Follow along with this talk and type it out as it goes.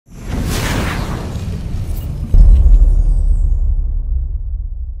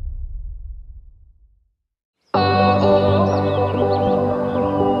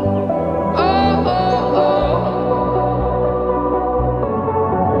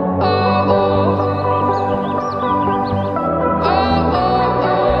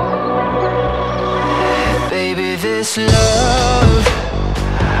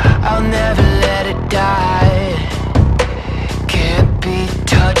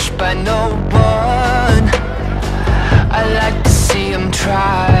by no one. I like to see him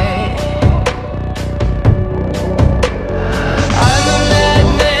try. I'm a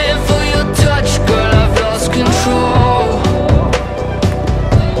madman for your touch, girl, I've lost control.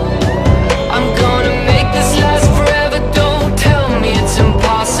 I'm gonna make this last forever, don't tell me it's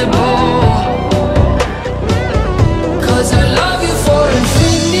impossible. Cause I love you for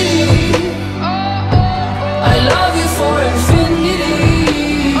infinity. I love you for infinity.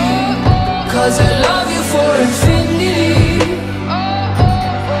 Cause I love you for infinity.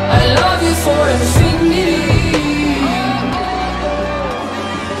 I love you for infinity.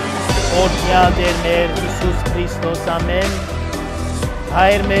 Օրհնյալ Տեր մեր Հիսուս Քրիստոս ամեն։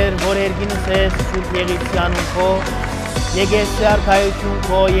 Հայր մեր, որ երգինս ես Սուրբ Եղիցյանուն քո, եկես թե արքայություն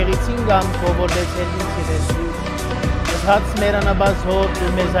քո եղիցին գամ քո, որպես երգինս ևեսի։ Ըսհաց մեր անաբաց հոր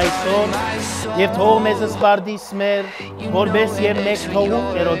ու մեզ այսօր, և թող մեզ սպարդիս մեր, որպես և մեկ թողում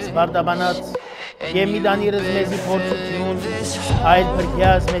կերոց բարդաբանած, և մի դանիրս մեզի փորձություն, այլ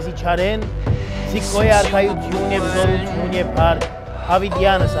բրգյազ մեզի չարեն, զիքոյ արքայություն և զորություն և հարկ,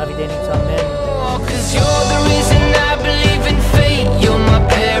 Հավիդյանս Հավիդենից ամեն։ Cause you're the reason I believe in fate, you're my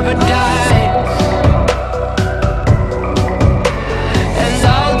paradise. And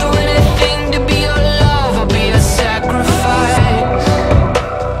I'll do anything to be your love, I'll be a sacrifice.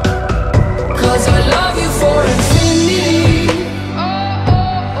 Cause I love you for infinity.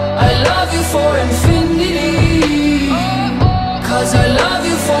 I love you for infinity. Cause I love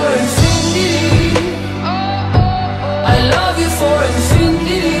you for infinity. I love you for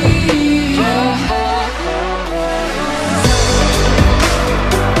infinity.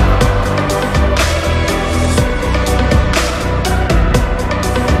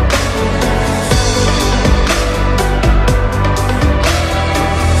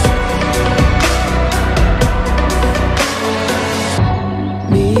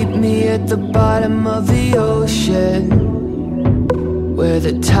 Meet me at the bottom of the ocean, where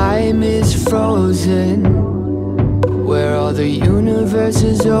the time is frozen, where all the universe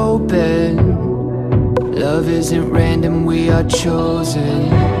is open. Love isn't random, we are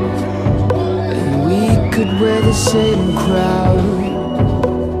chosen. And we could wear the same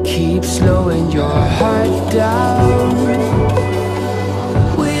crown. Keep slowing your heart down.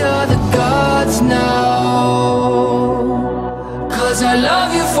 We are the gods now. Cause I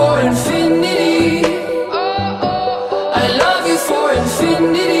love you for infinity.